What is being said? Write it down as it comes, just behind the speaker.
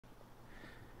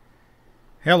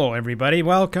Hello everybody,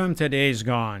 welcome to Days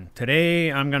Gone.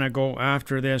 Today I'm going to go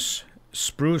after this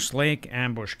Spruce Lake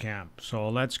ambush camp, so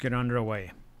let's get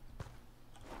underway.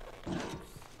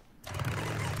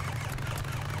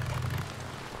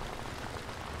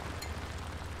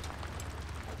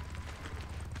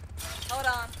 Hold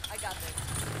on, I got this.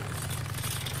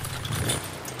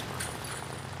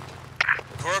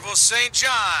 Corporal St.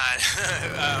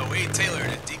 John. Wade Taylor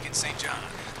to Deacon St. John.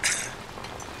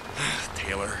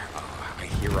 Taylor, I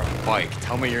hear a bike.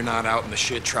 Tell me you're not out in the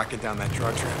shit tracking down that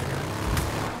drug trafficker.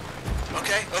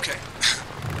 Okay.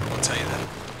 I won't tell you that,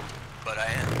 but I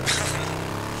am.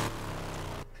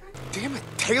 Damn it,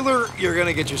 Taylor, you're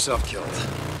gonna get yourself killed.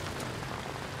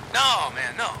 No,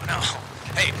 man, no.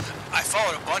 Hey, I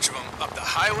followed a bunch of them up the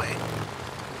highway.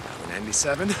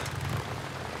 97?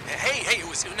 Hey, it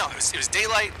was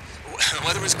daylight. The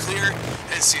weather was clear. I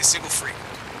didn't see a single freak.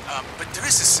 But there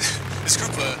is this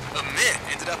group of men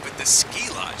ended up at the ski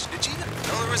lodge. Did you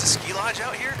know there was a ski lodge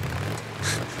out here?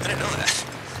 I didn't know that.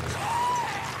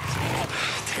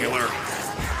 Taylor.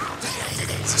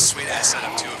 It's a sweet ass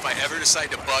setup too. If I ever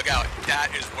decide to bug out,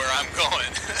 that is where I'm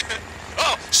going.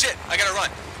 Oh shit! I gotta run.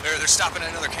 They're stopping at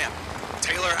another camp.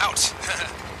 Taylor out.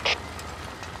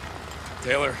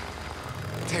 Taylor.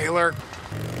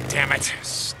 Damn it.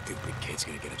 Stupid kid's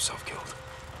gonna get himself killed.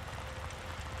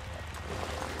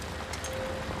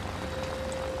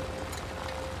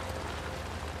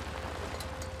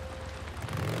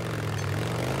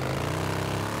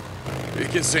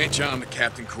 Deacon St. John to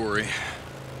Captain Corey.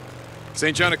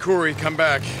 St. John to Corey, come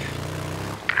back.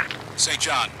 St.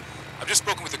 John, I've just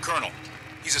spoken with the Colonel.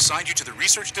 He's assigned you to the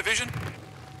Research Division?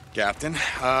 Captain,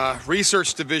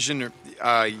 Research Division, or,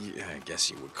 I guess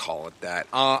you would call it that.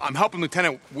 I'm helping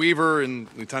Lieutenant Weaver and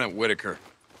Lieutenant Whitaker.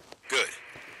 Good.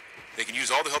 They can use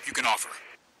all the help you can offer.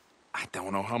 I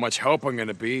don't know how much help I'm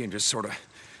gonna be, and just sort of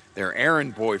their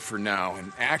errand boy for now,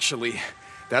 and actually,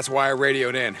 that's why I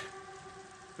radioed in.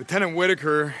 Lieutenant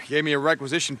Whitaker gave me a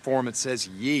requisition form that says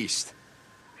yeast.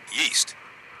 Yeast?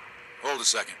 Hold a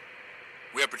second.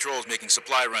 We have patrols making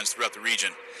supply runs throughout the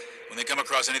region. When they come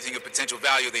across anything of potential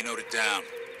value, they note it down.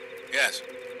 Yes,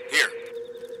 here.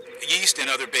 Yeast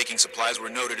and other baking supplies were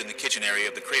noted in the kitchen area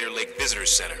of the Crater Lake Visitors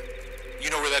Center.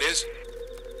 You know where that is?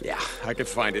 Yeah, I could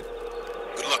find it.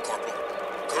 Good luck, Corporal.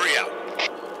 Curry out.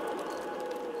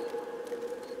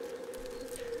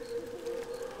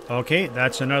 Okay,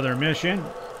 that's another mission.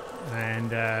 And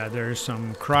there's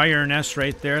some crier nests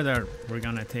right there that we're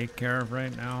going to take care of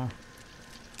right now.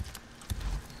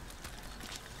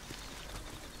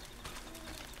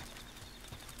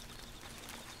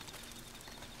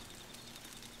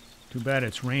 Too bad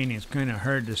it's raining. It's kind of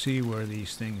hard to see where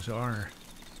these things are.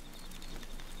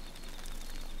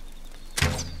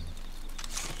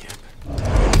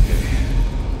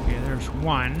 Okay, there's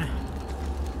one.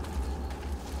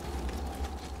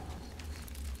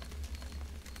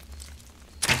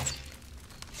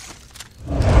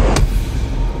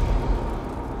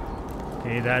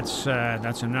 Okay, that's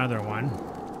another one.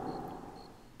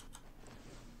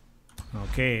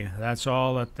 Okay, that's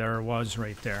all that there was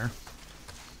right there.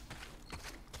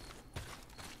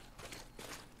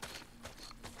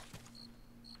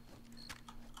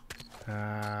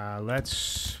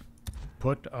 Let's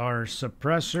put our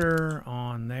suppressor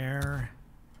on there.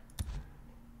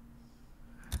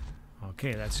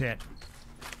 Okay, that's it.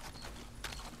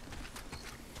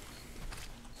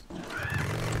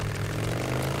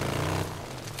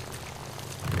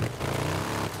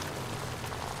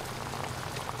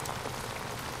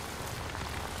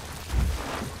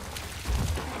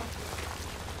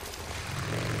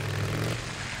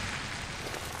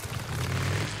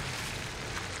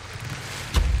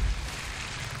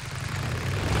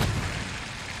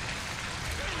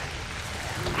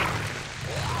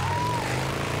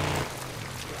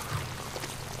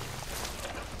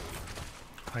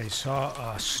 I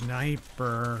saw a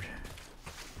sniper.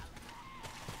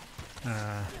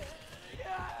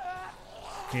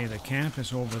 Okay, the camp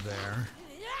is over there.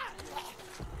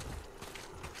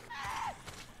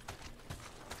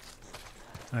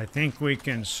 I think we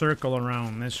can circle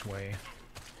around this way.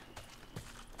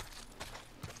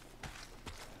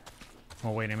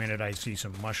 Oh, wait a minute, I see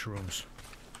some mushrooms.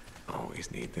 Always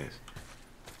need this.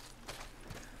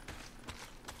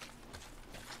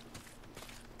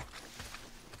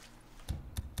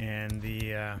 And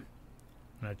I'm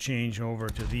going to change over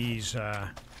to these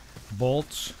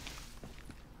bolts.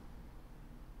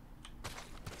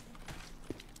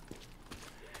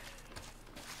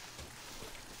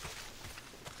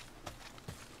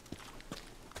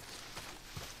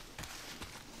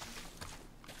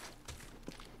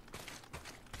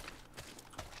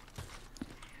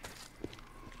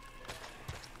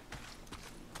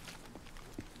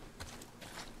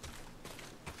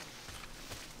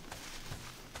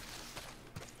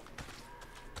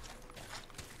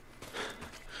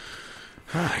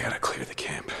 I gotta clear the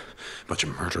camp. Bunch of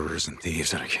murderers and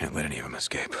thieves, and I can't let any of them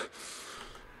escape.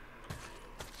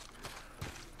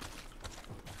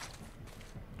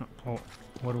 Oh,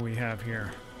 what do we have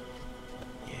here?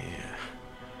 Yeah.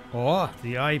 Oh,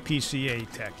 the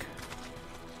IPCA tech.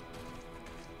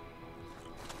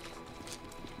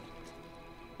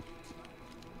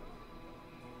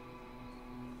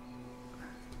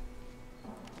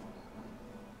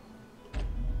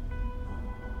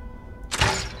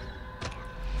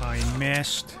 I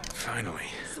missed. Finally.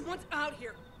 Someone's out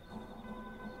here.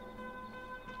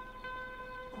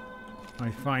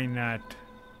 I find that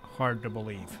hard to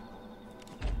believe.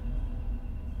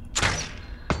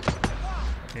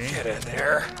 Okay. Get in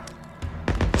there.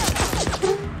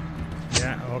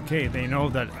 Yeah, okay, they know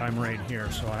that I'm right here,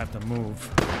 so I have to move.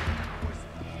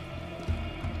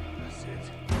 That's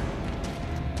it.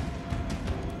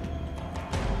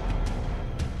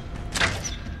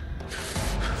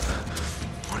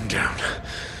 One down.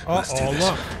 Let's do Oh, this.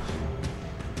 look.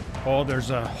 Oh, there's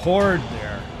a horde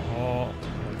there. Oh,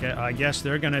 okay, I guess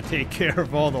they're gonna take care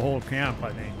of all the whole camp,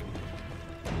 I think.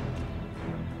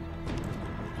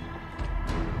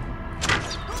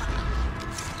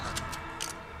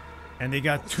 And they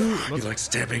got two. You like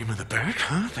stabbing him in the back,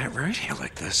 huh? That right? You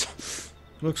like this?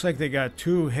 Looks like they got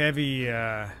two heavily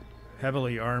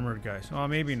armored guys. Oh,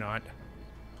 maybe not.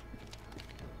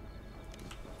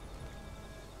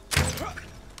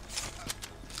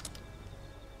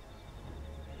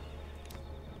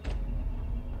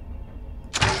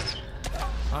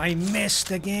 I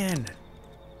missed again.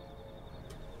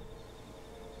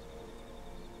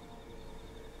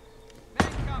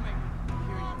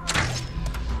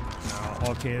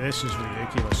 Oh, okay, this is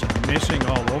ridiculous. I'm missing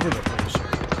all over the place here.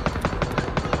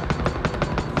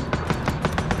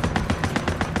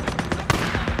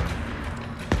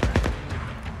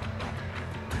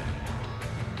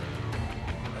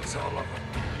 That's all of them.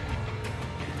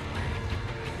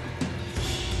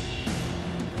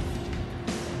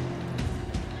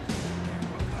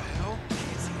 What the hell?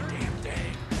 Can't see a damn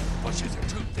thing. Bushes are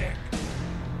too thick.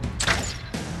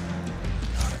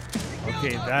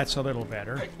 Okay, that's a little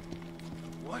better.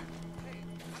 What?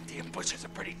 Damn bushes are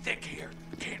pretty thick here.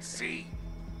 Can't see.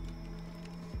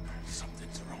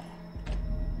 Something's wrong.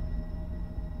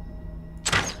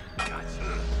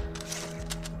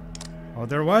 Oh,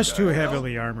 there was two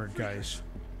heavily armored guys.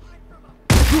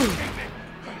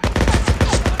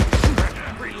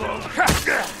 Reload.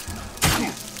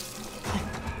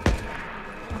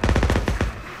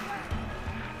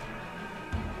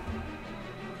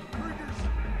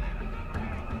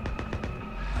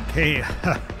 Okay,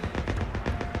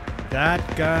 that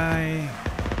guy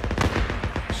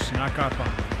snuck up on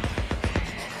me.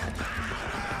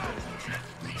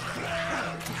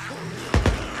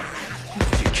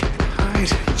 You can't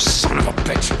hide, you son of a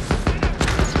bitch.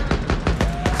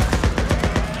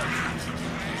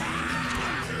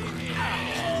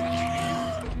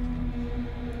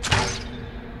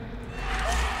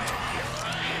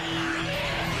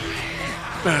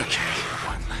 Okay,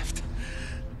 one left.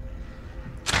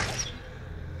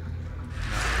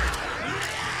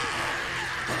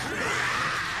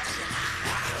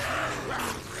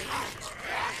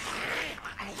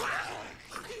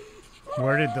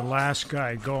 Where did the last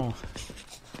guy go?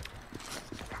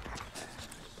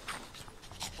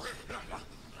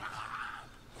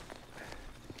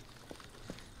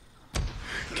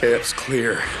 Camp's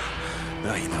clear.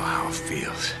 Now you know how it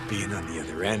feels, being on the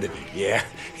other end of it, yeah?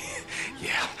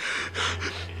 Yeah.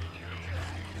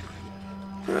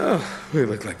 Well, we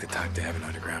look like the type to have an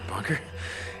underground bunker.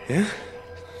 Yeah?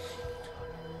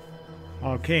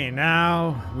 Okay,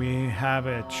 now we have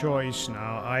a choice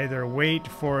now. Either wait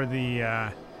for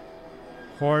the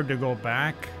horde to go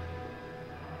back.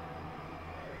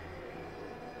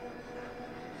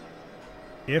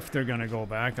 If they're gonna go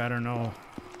back, I don't know.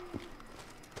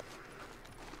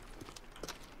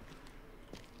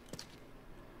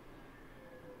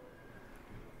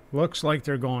 Looks like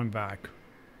they're going back.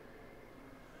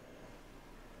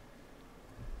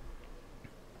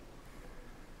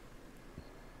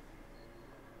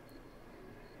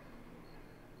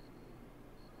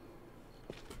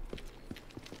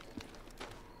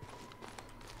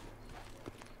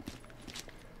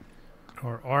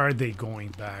 Or are they going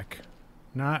back?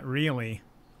 Not really.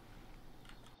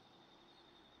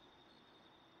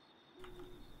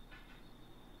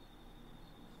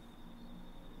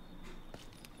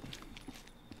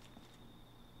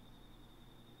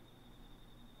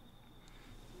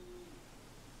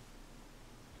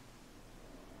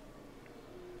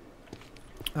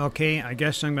 Okay, I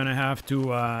guess I'm gonna have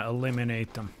to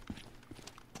eliminate them.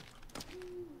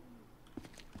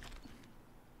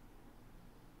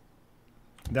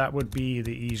 That would be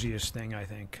the easiest thing, I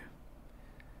think.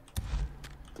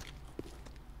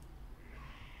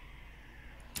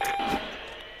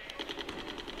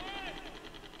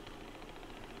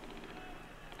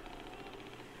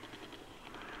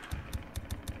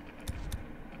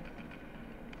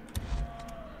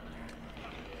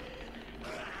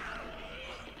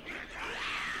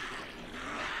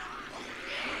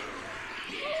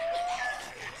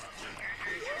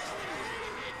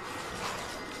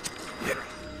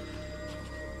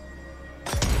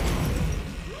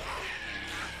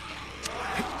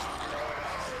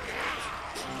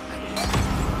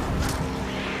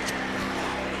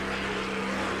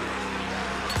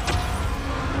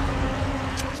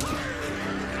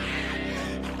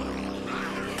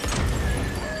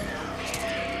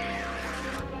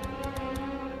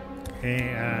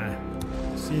 Okay,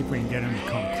 see if we can get him to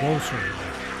come closer.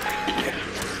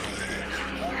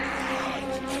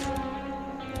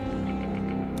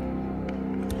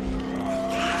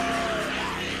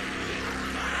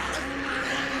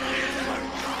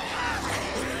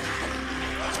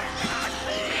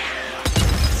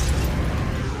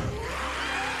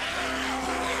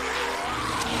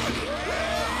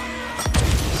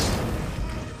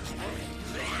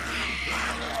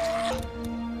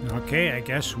 Okay, I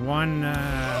guess one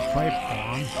pipe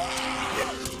bomb.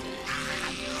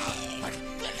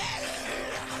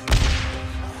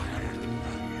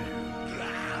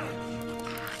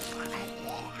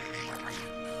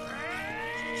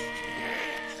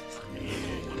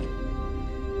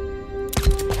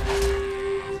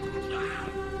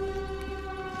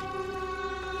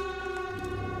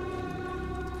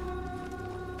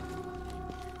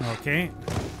 Okay,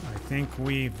 I think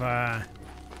we've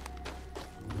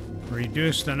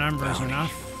reduced the numbers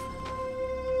enough.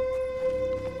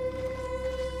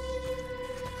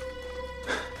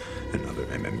 Another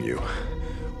MMU.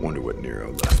 Wonder what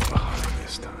Nero left behind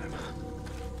this time.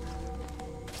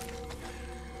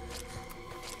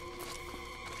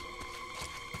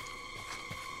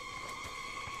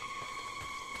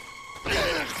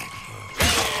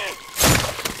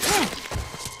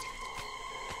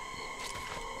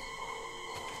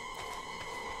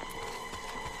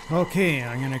 Okay,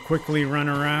 I'm gonna quickly run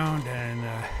around and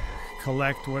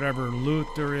collect whatever loot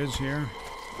there is here.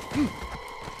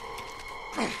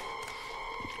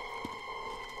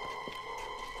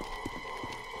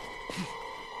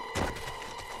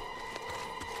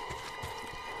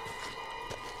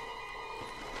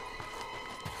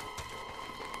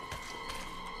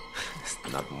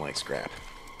 Nothing like scrap.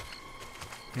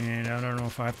 And I don't know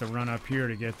if I have to run up here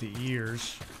to get the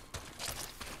ears.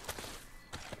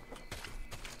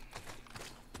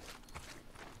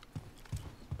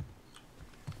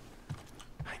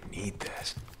 Need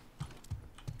this.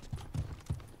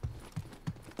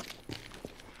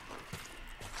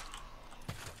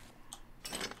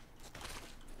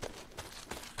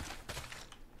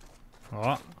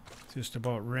 Oh, just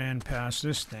about ran past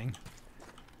this thing.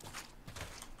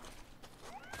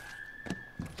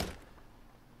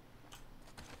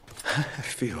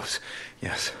 Fuse,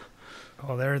 yes.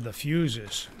 Oh, there are the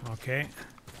fuses. Okay.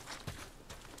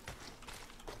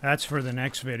 That's for the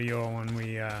next video when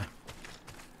we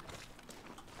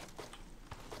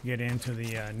get into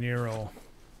the Nero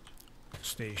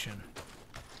station.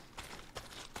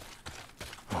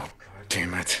 Oh, God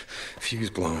damn it. Fuse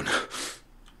blown.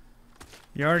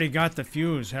 You already got the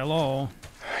fuse. Hello.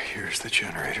 Here's the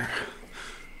generator.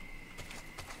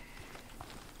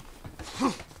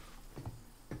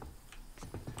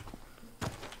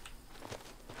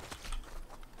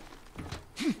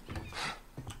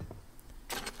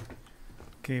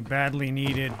 Okay, badly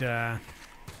needed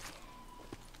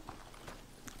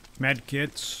med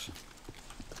kits.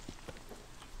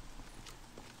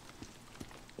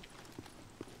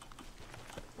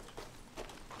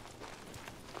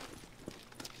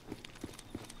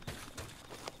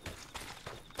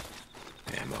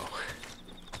 Ammo.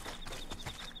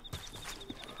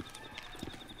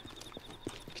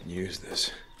 Can use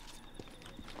this.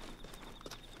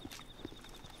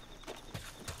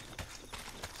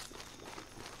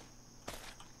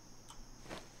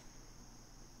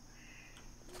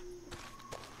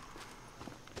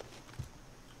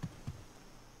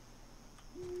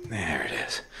 There it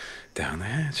is. Down the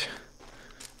hatch.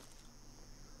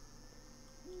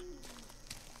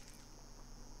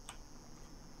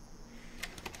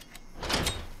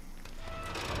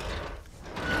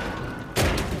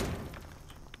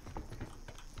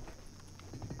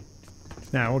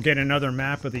 Now we'll get another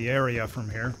map of the area from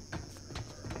here.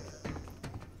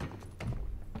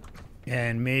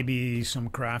 And maybe some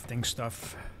crafting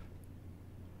stuff.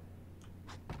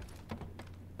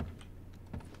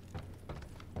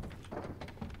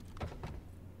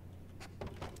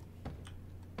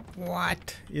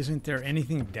 What? Isn't there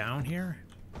anything down here?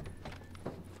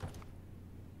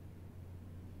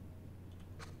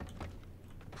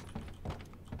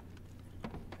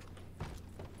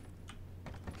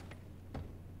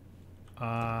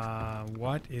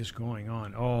 What is going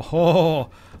on? Oh,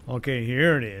 okay,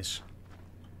 here it is.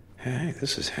 Hey,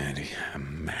 this is handy. A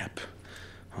map.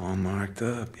 All marked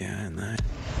up, yeah, and that.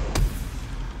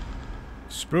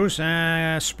 Spruce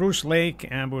Lake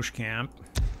Ambush Camp.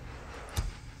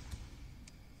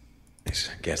 Nice.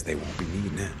 Guess they won't be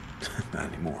needing it.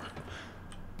 Not anymore.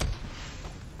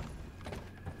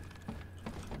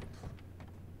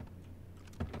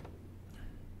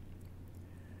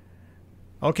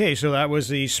 Okay, so that was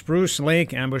the Spruce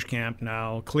Lake Ambush Camp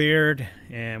now cleared,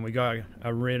 and we got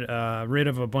rid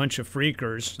of a bunch of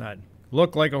freakers that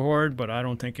look like a horde, but I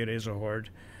don't think it is a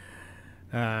horde.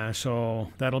 So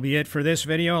that'll be it for this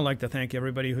video. I'd like to thank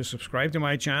everybody who subscribed to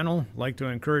my channel. I'd like to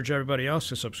encourage everybody else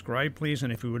to subscribe, please,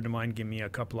 and if you wouldn't mind, give me a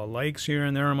couple of likes here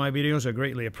and there on my videos. I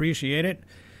greatly appreciate it.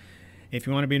 If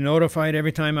you want to be notified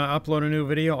every time I upload a new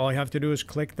video, all you have to do is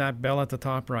click that bell at the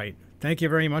top right. Thank you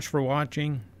very much for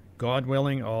watching. God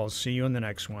willing, I'll see you in the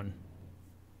next one.